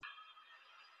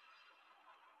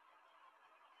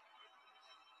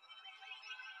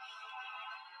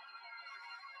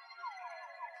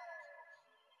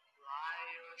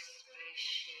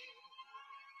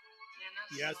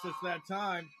Yes, it's that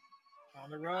time on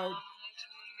the road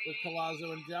with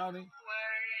Collazo and Downey.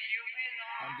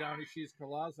 I'm Downey, she's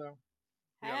Collazo.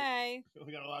 Hey,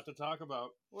 We got a lot to talk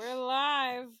about. we're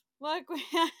live. Look,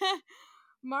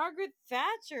 Margaret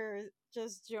Thatcher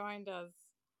just joined us.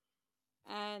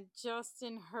 And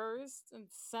Justin Hurst and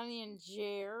Sonny and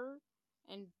Jer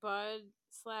and Bud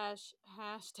slash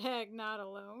hashtag not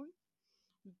alone.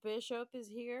 Bishop is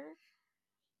here.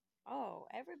 Oh,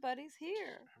 everybody's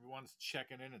here. Everyone's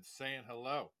checking in and saying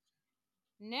hello.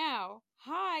 Now,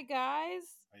 hi guys.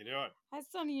 How you doing? Hi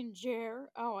Sonny and Jer.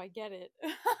 Oh, I get it.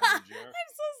 Sonny and Jer.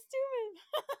 I'm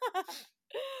so stupid.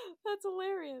 That's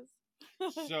hilarious.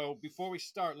 So before we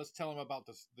start, let's tell them about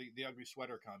the ugly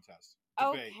sweater contest.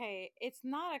 Debate. Okay, it's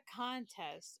not a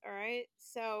contest, all right?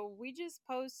 So we just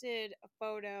posted a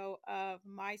photo of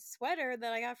my sweater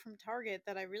that I got from Target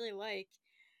that I really like.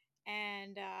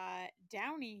 And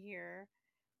Downey here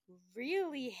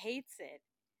really hates it.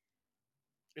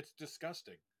 It's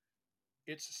disgusting.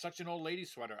 It's such an old lady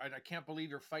sweater. I can't believe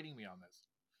you're fighting me on this.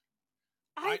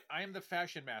 I am the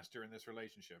fashion master in this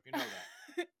relationship. You know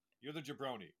that. You're the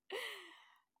jabroni.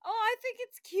 Oh, I think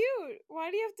it's cute. Why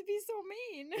do you have to be so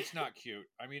mean? It's not cute.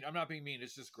 I mean, I'm not being mean.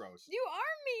 It's just gross. You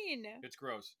are mean. It's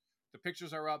gross. The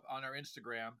pictures are up on our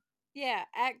Instagram. Yeah,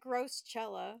 at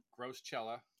Grosscella.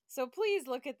 Grosscella. So please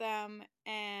look at them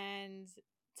and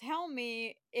tell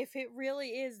me if it really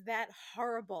is that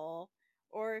horrible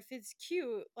or if it's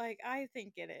cute like I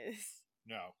think it is.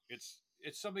 No, it's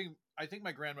something. I think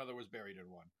my grandmother was buried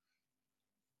in one,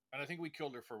 and I think we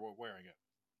killed her for wearing it.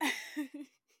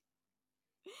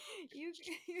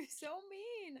 You're so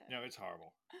mean. No, it's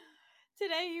horrible.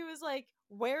 Today he was like,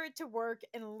 wear it to work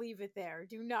and leave it there.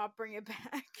 Do not bring it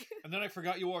back. And then I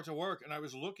forgot you wore it to work, and I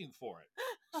was looking for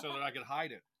it so that I could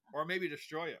hide it or maybe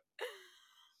destroy it.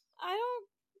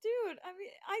 Dude, I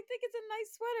mean, I think it's a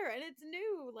nice sweater and it's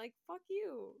new. Like, fuck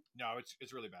you. No,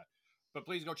 it's really bad. But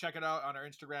please go check it out on our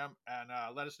Instagram and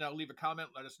let us know. Leave a comment.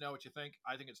 Let us know what you think.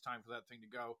 I think it's time for that thing to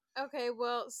go. Okay,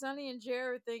 well, Sonny and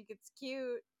Jared think it's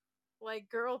cute. Like,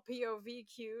 girl POV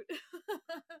cute.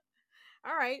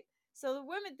 All right. So the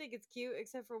women think it's cute,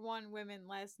 except for one woman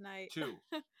last night. Two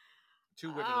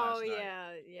women last night.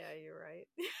 Oh, yeah, you're right.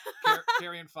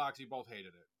 Carrie and Foxy both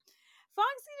hated it.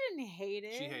 Foxy didn't hate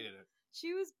it. She hated it.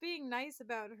 She was being nice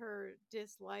about her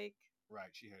dislike. Right,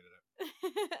 she hated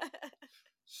it.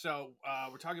 So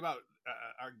we're talking about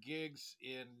our gigs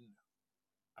in,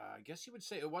 I guess you would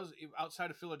say it was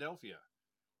outside of Philadelphia,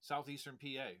 southeastern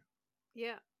PA.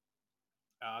 Yeah.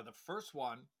 The first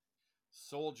one,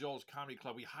 Soul Joel's Comedy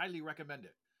Club, we highly recommend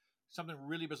it. Something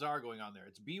really bizarre going on there.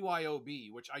 It's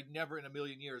BYOB, which I never in a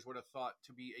million years would have thought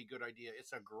to be a good idea.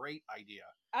 It's a great idea.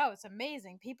 Oh, it's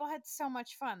amazing. People had so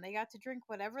much fun. They got to drink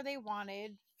whatever they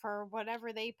wanted for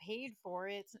whatever they paid for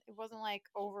it. It wasn't like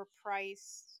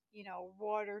overpriced,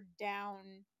 watered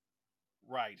down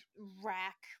right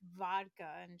rack vodka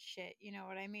and shit. You know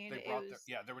what I mean?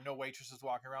 There were no waitresses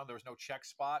walking around. There was no check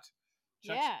spot.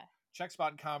 Yeah. Check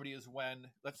spot in comedy is when,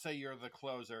 let's say you're the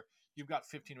closer, you've got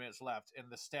 15 minutes left, and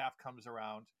the staff comes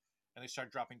around and they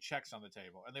start dropping checks on the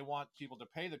table, and they want people to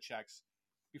pay the checks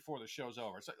before the show's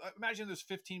over. So imagine there's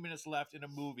 15 minutes left in a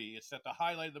movie. It's at the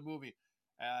highlight of the movie,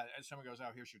 and someone goes,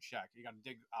 "Oh, here's your check." You got to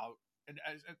dig out, and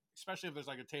especially if there's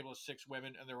like a table of 6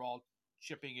 women and they're all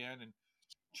chipping in and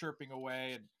chirping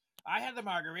away. And I had the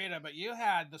margarita, but you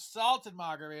had the salted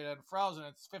margarita and frozen.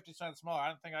 It's 50 cents more. I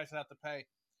don't think I should have to pay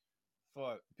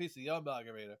for a piece of your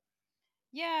margarita.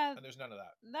 Yeah. And there's none of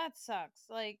that. That sucks.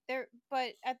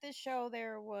 But at this show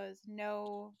there was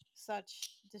no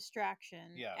such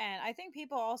distraction. Yeah. And I think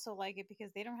people also like it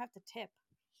because they don't have to tip.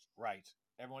 Right.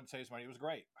 Everyone saves money. It was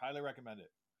great. Highly recommend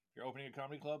it. If you're opening a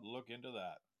comedy club, look into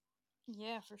that.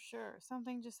 Yeah, for sure.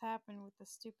 Something just happened with the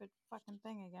stupid fucking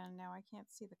thing again. Now I can't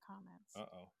see the comments.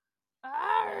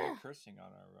 We're cursing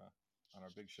on our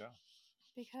big show.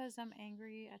 Because I'm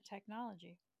angry at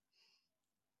technology.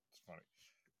 It's funny.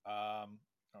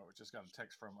 We just got a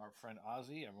text from our friend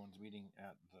Ozzy. Everyone's meeting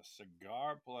at the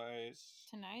cigar place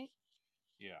tonight.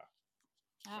 Yeah.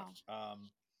 Oh.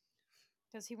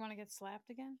 Does he want to get slapped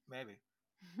again? Maybe.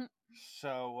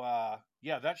 So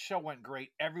that show went great.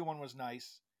 Everyone was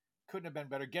nice. Couldn't have been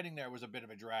better. Getting there was a bit of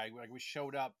a drag. Like, we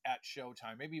showed up at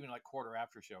showtime, maybe even like quarter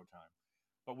after showtime,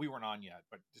 but we weren't on yet.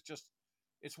 But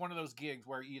it's one of those gigs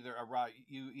where you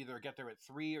either get there at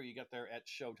 3 or you get there at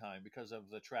showtime because of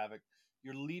the traffic.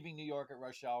 You're leaving New York at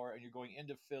rush hour and you're going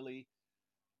into Philly,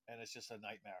 and it's just a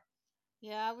nightmare.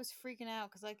 Yeah, I was freaking out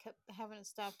because I kept having to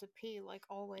stop to pee like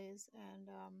always, and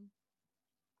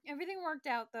everything worked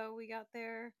out though. We got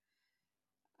there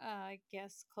I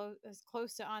guess as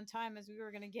close to on time as we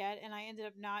were gonna get, and I ended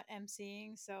up not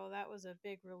emceeing, so that was a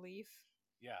big relief.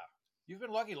 Yeah. You've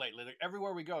been lucky lately. Like,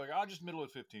 everywhere we go, like, I'll just middle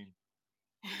with 15.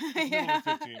 Just middle Yeah,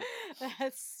 with 15.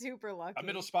 that's super A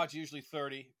middle lucky. spot's usually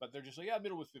 30, but they're just like, yeah,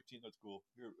 middle with 15. That's cool.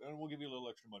 Here, and we'll give you a little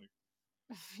extra money.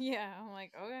 Yeah, I'm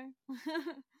like, okay.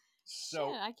 Shit,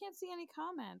 So, I can't see any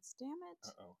comments. Damn it.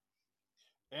 uh-oh.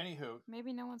 Anywho,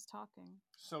 Maybe no one's talking.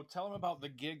 so tell them about the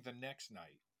gig the next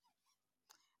night.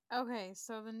 Okay,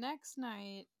 so the next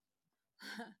night,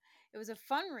 it was a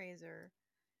fundraiser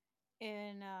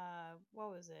in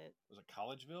what was it? Was it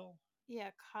Collegeville,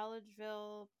 Yeah,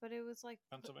 Collegeville, but it was like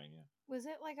Pennsylvania? was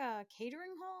it like a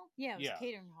catering hall? Yeah, it was Yeah. a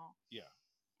catering hall. Yeah.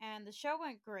 And the show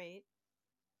went great.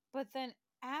 But then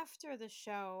after the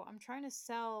show, I'm trying to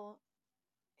sell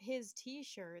his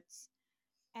t-shirts,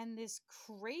 and this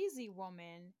crazy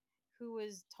woman who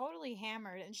was totally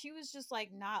hammered, and she was just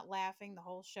like not laughing the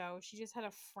whole show. She just had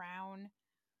a frown,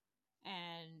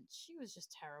 and she was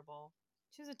just terrible.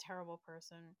 She was a terrible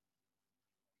person.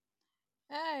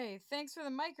 Hey, thanks for the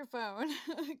microphone.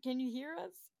 Can you hear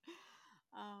us?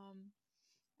 Um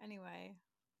anyway,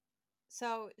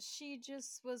 so she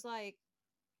just was like,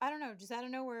 I don't know, just out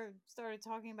of nowhere started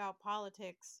talking about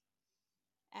politics.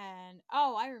 And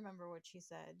oh, I remember what she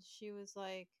said. She was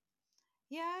like,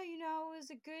 yeah, it was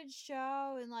a good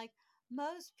show, and like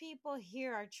most people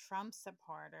here are Trump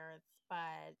supporters,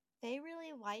 but they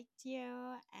really liked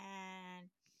you.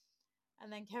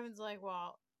 And then Kevin's like,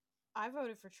 well, I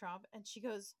voted for Trump. And she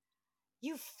goes,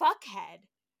 you fuckhead.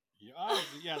 Yeah, oh,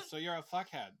 yeah, so you're a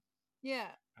fuckhead. Yeah.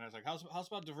 And I was like, how's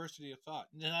about diversity of thought?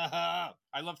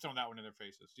 I love throwing that one in their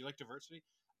faces. Do you like diversity?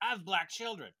 I have black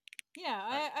children. Yeah,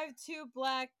 Right. I have two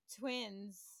black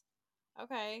twins.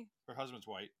 Okay. Her husband's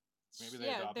white. Maybe they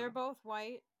Yeah, adopted they're him. both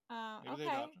white. Maybe they Okay,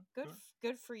 adopted him. good, Sure.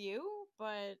 good for you.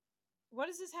 But what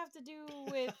does this have to do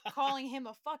with calling him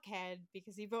a fuckhead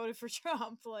because he voted for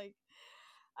Trump? Like,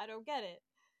 I don't get it.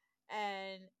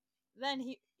 And then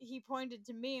he pointed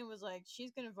to me and was like,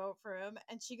 she's gonna vote for him.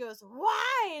 And she goes,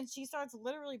 why? And she starts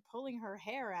literally pulling her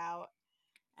hair out.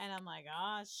 And I'm like,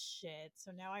 ah, shit.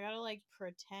 So now I gotta like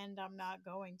pretend I'm not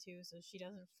going to, so she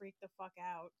doesn't freak the fuck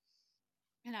out.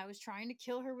 And I was trying to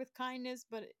kill her with kindness,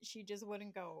 but she just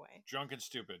wouldn't go away. Drunk and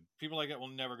stupid. People like that will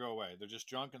never go away. They're just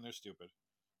drunk and they're stupid.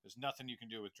 There's nothing you can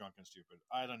do with drunk and stupid.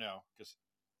 I don't know, because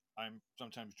I'm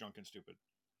sometimes drunk and stupid.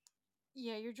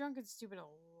 Yeah, you're drunk and stupid a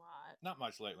lot. Not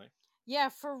much lately. Yeah,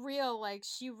 for real. Like,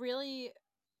 she really,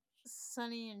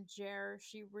 Sunny and Jer,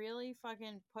 she really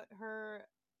fucking put her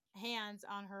hands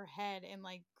on her head and,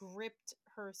 like, gripped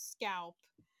her scalp.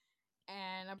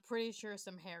 And I'm pretty sure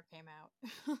some hair came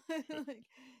out. Like,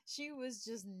 she was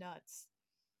just nuts.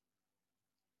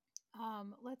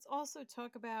 Let's also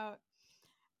talk about.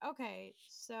 Okay,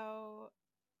 so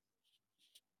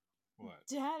What?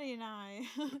 Daddy and I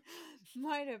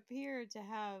might appear to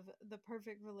have the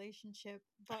perfect relationship,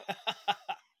 but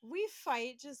we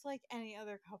fight just like any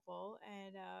other couple.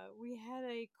 And we had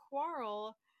a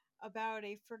quarrel about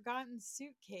a forgotten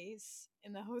suitcase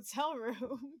in the hotel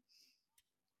room.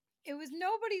 It was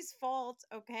nobody's fault,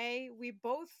 okay? We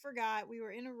both forgot. We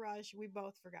were in a rush. We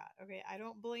both forgot, okay? I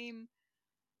don't blame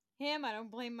him. I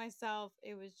don't blame myself.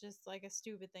 It was just like a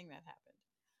stupid thing that happened.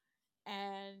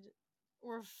 And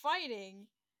we're fighting.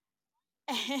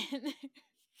 And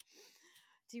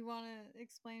do you want to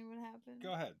explain what happened?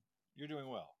 Go ahead. You're doing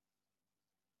well.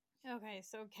 Okay,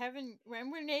 so Kevin,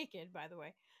 and we're naked, by the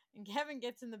way, and Kevin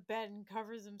gets in the bed and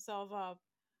covers himself up,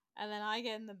 and then I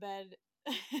get in the bed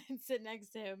and sit next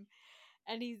to him,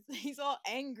 and he's all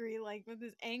angry, like with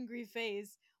his angry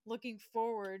face, looking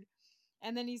forward,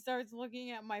 and then he starts looking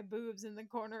at my boobs in the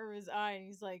corner of his eye, and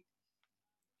he's like,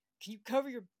 "Can you cover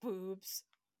your boobs?"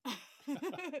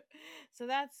 So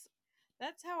that's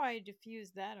how I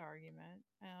diffused that argument.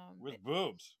 With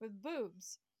boobs. With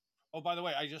boobs. Oh, by the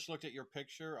way, I just looked at your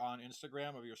picture on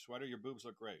Instagram of your sweater. Your boobs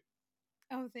look great.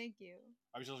 Oh, thank you.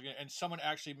 I was just looking at, and someone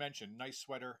actually mentioned nice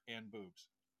sweater and boobs.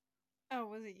 Oh,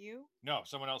 was it you? No,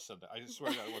 someone else said that. I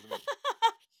swear that it wasn't me.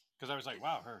 Because I was like,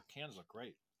 wow, her cans look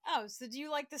great. Oh, so do you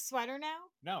like the sweater now?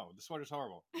 No, the sweater's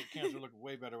horrible. The cans would look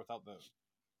way better without the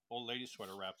old lady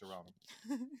sweater wrapped around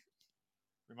them.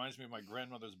 Reminds me of my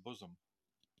grandmother's bosom.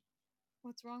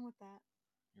 What's wrong with that?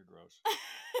 You're gross.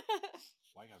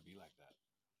 Why gotta be like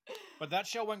that? But that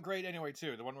show went great anyway,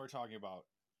 too. The one we were talking about.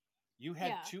 You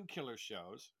had 2 killer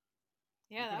shows.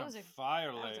 Yeah, that was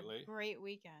fire that lately. Was a great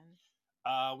weekend.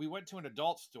 We went to an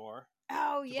adult store.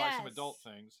 Oh, to buy some adult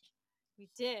things. We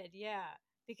did, yeah.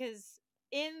 Because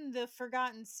in the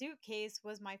forgotten suitcase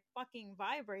was my fucking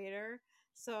vibrator.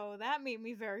 So that made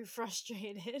me very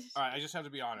frustrated. All right, I just have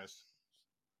to be honest.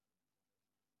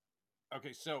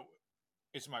 Okay, so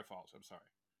it's my fault. I'm sorry.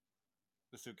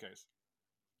 The suitcase.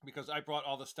 Because I brought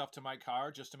all the stuff to my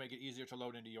car just to make it easier to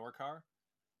load into your car.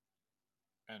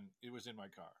 And it was in my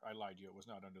car. I lied to you. It was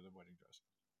not under the wedding dress.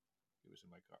 It was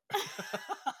in my car.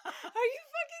 Are you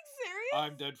fucking serious?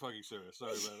 I'm dead fucking serious.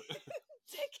 Sorry about it.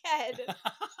 Dickhead.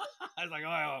 I was like,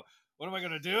 oh, what am I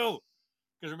going to do?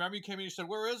 Because remember you came in and you said,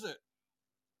 where is it?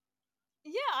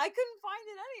 Yeah, I couldn't find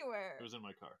it anywhere. It was in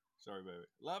my car. Sorry, baby.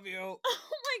 Love you. Oh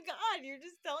my god, you're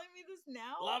just telling me this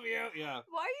now? Love you. Yeah.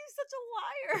 Why are you such a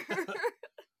liar?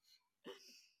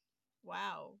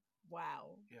 Wow.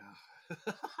 Wow. Yeah.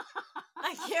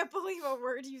 I can't believe a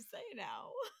word you say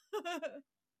now.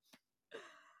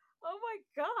 Oh my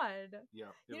god.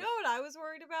 Yeah. You know what I was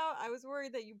worried about? I was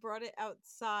worried that you brought it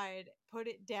outside, put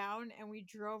it down, and we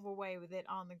drove away with it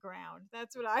on the ground.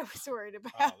 That's what I was worried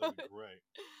about. Oh, that'd be great.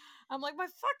 I'm like, my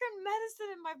fucking medicine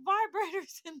and my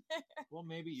vibrator's in there. Well,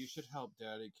 maybe you should help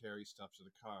Daddy carry stuff to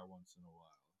the car once in a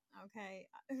while. Okay.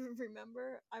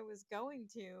 Remember, I was going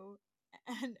to,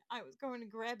 and I was going to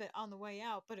grab it on the way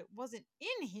out, but it wasn't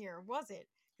in here, was it?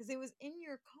 Because it was in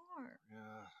your car.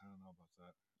 Yeah, I don't know about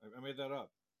that. I made that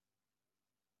up.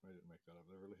 I didn't make that up.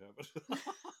 That really happened.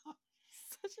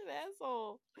 Such an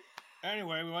asshole.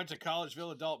 Anyway, we went to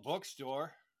Collegeville Adult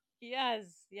Bookstore.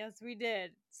 Yes, we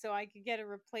did. So I could get a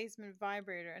replacement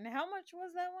vibrator. And how much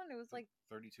was that one? It was like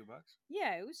 $32.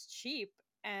 Yeah, it was cheap.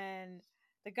 And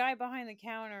the guy behind the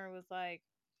counter was like,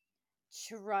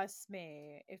 "Trust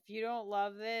me, if you don't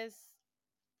love this,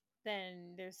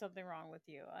 then there's something wrong with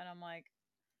you." And I'm like,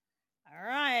 "All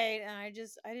right." And I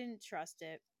didn't trust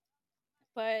it.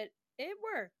 But it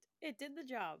worked. It did the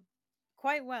job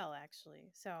quite well,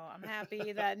 actually. So I'm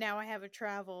happy that now I have a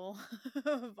travel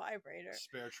vibrator.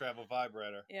 Spare travel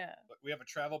vibrator. Yeah. We have a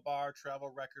travel bar,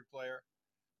 travel record player,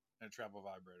 and a travel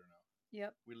vibrator now.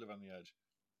 Yep. We live on the edge.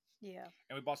 Yeah.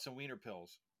 And we bought some wiener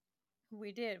pills.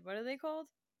 We did. What are they called?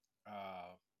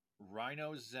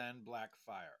 Rhino Zen Black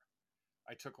Fire.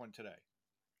 I took one today.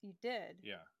 You did?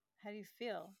 Yeah. How do you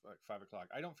feel? Like 5 o'clock.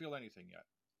 I don't feel anything yet.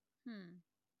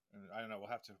 And I don't know. We'll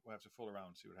have to fool around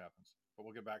and see what happens. But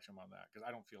we'll get back to him on that because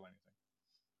I don't feel anything.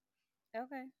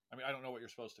 Okay. I mean, I don't know what you're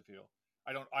supposed to feel.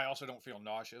 I also don't feel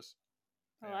nauseous.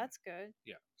 Well, that's good.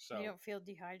 Yeah. So you don't feel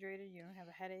dehydrated. You don't have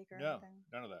a headache or no, anything.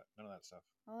 none of that stuff.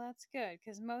 Well, that's good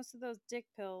because most of those dick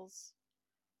pills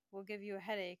will give you a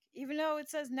headache, even though it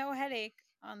says no headache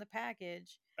on the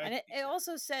package, and it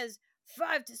also says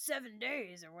 5 to 7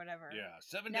 days or whatever. Yeah,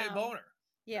 7-day boner.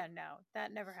 Yeah, no,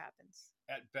 that never happens.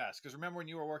 At best, because remember when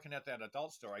you were working at that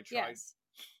adult store, I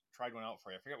tried one out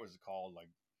for you. I forget what it's called, like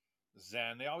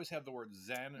Zen. They always have the word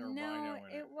Zen or Rhino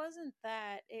in it. It wasn't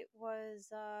that. It was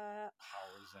Power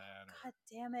Zen. God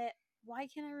damn it! Why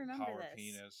can't I remember Power this?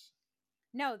 Penis.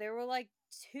 No, there were like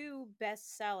 2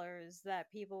 bestsellers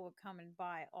that people would come and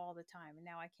buy all the time, and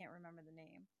now I can't remember the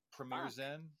name. Premier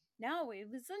Zen. No, it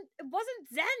wasn't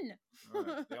Zen.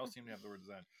 Right. They all seem to have the word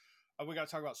Zen. We got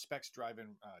to talk about Specs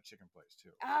Drive-In Chicken Place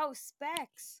too. Oh,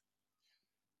 Specs.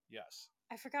 Yes.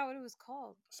 I forgot what it was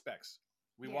called. Specs.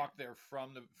 We walked there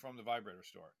from the vibrator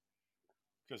store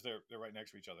because they're right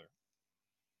next to each other.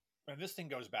 And this thing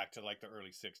goes back to like the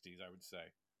early 60s, I would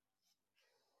say.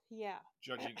 Yeah.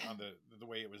 Judging on the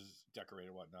way it was decorated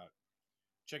and whatnot.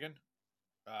 Chicken.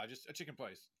 Just a chicken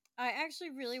place. I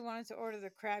actually really wanted to order the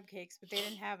crab cakes, but they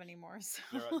didn't have any more. So.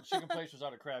 The chicken place was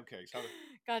out of crab cakes.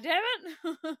 God damn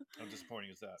it! How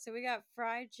disappointing is that? So we got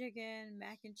fried chicken,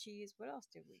 mac and cheese. What else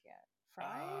did we get?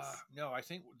 Fries? No, I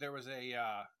think there was a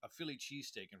Philly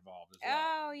cheesesteak involved as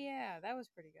well. Oh yeah, that was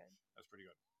pretty good. That's pretty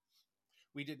good.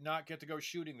 We did not get to go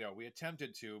shooting though. We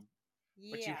attempted to,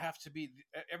 but you have to be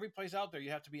every place out there.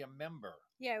 You have to be a member.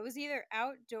 Yeah, it was either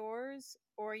outdoors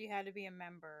or you had to be a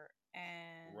member,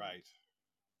 and right.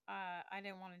 I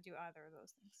didn't want to do either of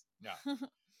those things.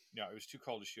 No, it was too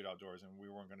cold to shoot outdoors, and we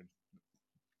weren't going to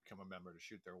become a member to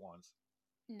shoot there once.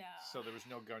 No. So there was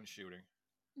no gun shooting.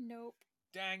 Nope.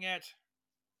 Dang it.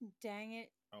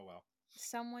 Oh well.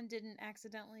 Someone didn't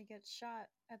accidentally get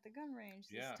shot at the gun range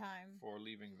this time. For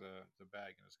leaving the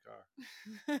bag in his car.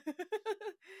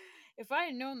 If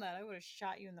I had known that, I would have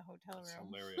shot you in the hotel room. That's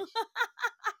hilarious.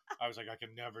 I was like, I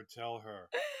can never tell her.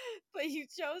 But you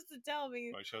chose to tell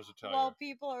me. I chose to tell while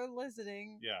you. People are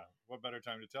listening. Yeah. What better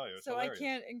time to tell you? It's so hilarious. I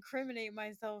can't incriminate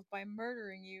myself by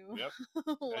murdering you. Yep.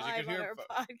 Live on our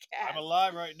podcast. I'm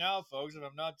alive right now, folks. If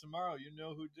I'm not tomorrow, you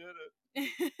know who did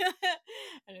it.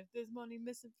 And if there's money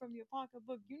missing from your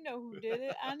pocketbook, you know who did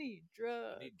it. I need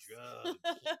drugs.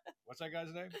 What's that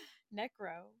guy's name?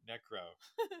 Necro.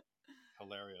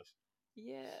 Hilarious.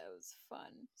 Yeah, it was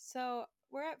fun. So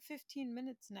we're at 15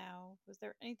 minutes now. Was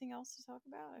there anything else to talk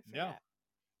about? I forgot.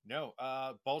 No,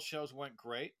 both shows went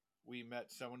great. We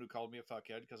met someone who called me a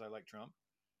fuckhead because I like Trump.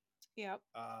 Yep.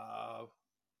 Uh,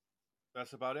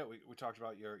 that's about it. We talked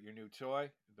about your new toy,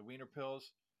 the wiener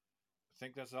pills. I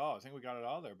think that's all. I think we got it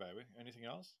all there, baby. Anything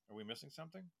else? Are we missing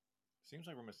something? Seems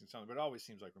like we're missing something, but it always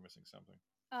seems like we're missing something.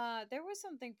 There was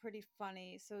something pretty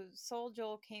funny. So Soul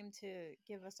Joel came to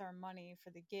give us our money for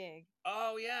the gig,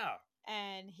 Oh yeah,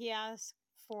 and he asked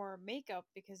for makeup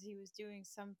because he was doing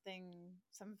something,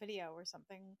 some video or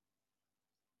something,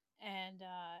 and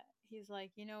he's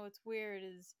like, what's weird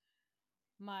is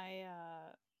my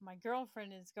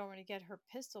girlfriend is going to get her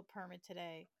pistol permit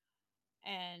today,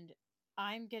 and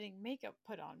I'm getting makeup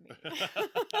put on me.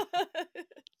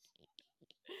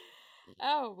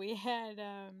 Oh, we had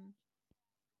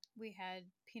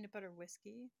peanut butter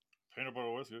whiskey. peanut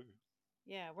butter whiskey.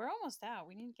 Yeah, we're almost out.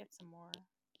 We need to get some more.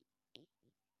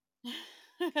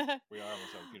 We are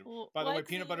almost out of peanut. By the way,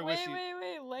 peanut Lexi, butter wait, whiskey. wait,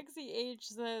 wait. Lexi H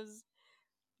says,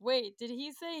 "Wait, did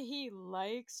he say he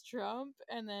likes Trump?"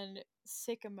 And then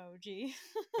sick emoji.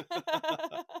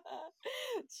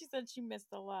 She said she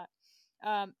missed a lot.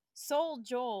 Soul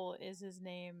Joel is his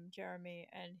name, Jeremy,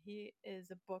 and he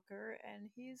is a booker, and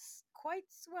he's quite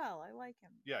swell. I like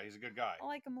him. Yeah, he's a good guy. I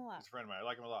like him a lot. He's a friend of mine. I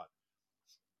like him a lot.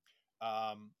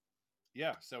 Um,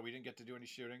 yeah. So we didn't get to do any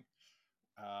shooting.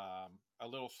 A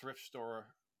little thrift store,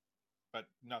 but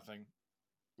nothing.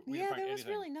 We didn't Yeah, find there was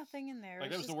anything. really nothing in there. Like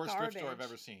It that was was the just worst garbage. thrift store I've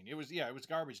ever seen. It was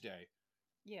garbage day.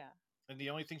 Yeah. And the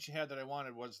only thing she had that I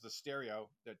wanted was the stereo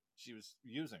that she was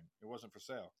using. It wasn't for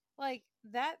sale. Like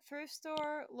that thrift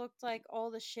store looked like all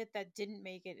the shit that didn't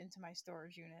make it into my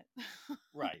storage unit.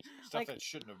 Right. Stuff Like that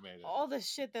shouldn't have made it. all the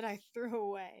shit that I threw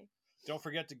away. Don't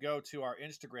forget to go to our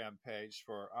Instagram page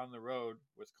for On the Road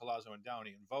with Collazo and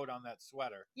Downey and vote on that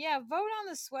sweater. Yeah, vote on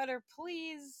the sweater,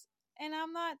 please. And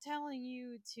I'm not telling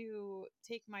you to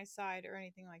take my side or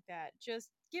anything like that. Just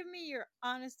give me your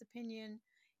honest opinion.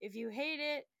 If you hate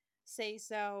it, say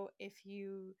so. If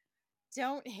you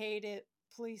don't hate it,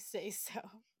 please say so.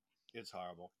 It's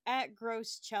horrible. At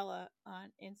Grosschella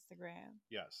on Instagram.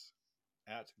 Yes.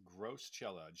 At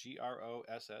Grosschella. GROSSCHELLA.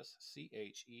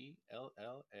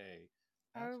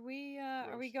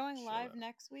 Are we going live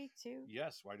next week too?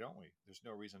 Yes, why don't we? There's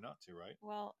no reason not to, right?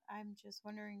 Well, I'm just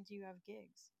wondering, do you have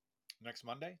gigs? Next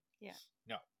Monday? Yeah.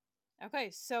 No.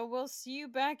 Okay, so we'll see you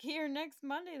back here next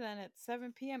Monday then at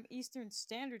 7 p.m. Eastern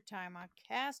Standard Time on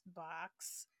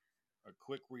Castbox. A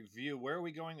quick review. Where are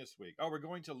we going this week? Oh, we're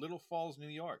going to Little Falls, New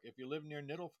York. If you live near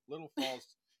Little Falls,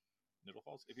 Little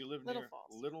Falls. If you live Little near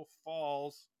Falls. Little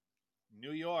Falls,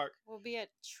 New York, We'll be at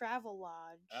Travel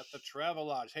Lodge. at the Travel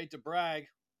Lodge. Hate to brag,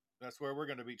 that's where we're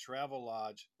going to be. Travel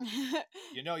Lodge.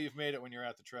 You know you've made it when you're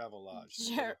at the Travel Lodge.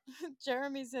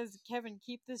 Jeremy says, Kevin,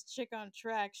 keep this chick on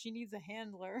track. She needs a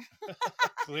handler.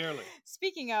 Clearly.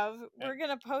 Speaking of, we're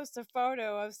going to post a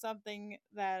photo of something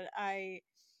that I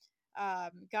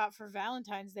got for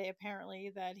Valentine's Day,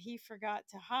 apparently, that he forgot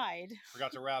to hide.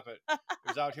 Forgot to wrap it. It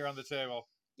was out here on the table.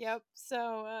 Yep.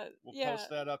 So, we'll post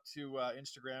that up to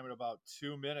Instagram in about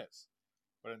 2 minutes.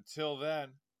 But until then,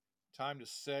 time to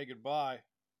say goodbye.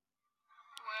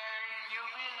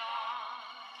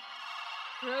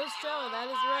 Rose Joe, that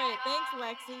is right. Thanks,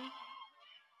 Lexi.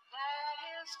 That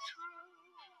is true.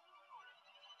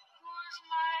 Who's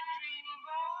my dream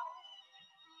boy?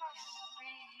 Must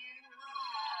be you.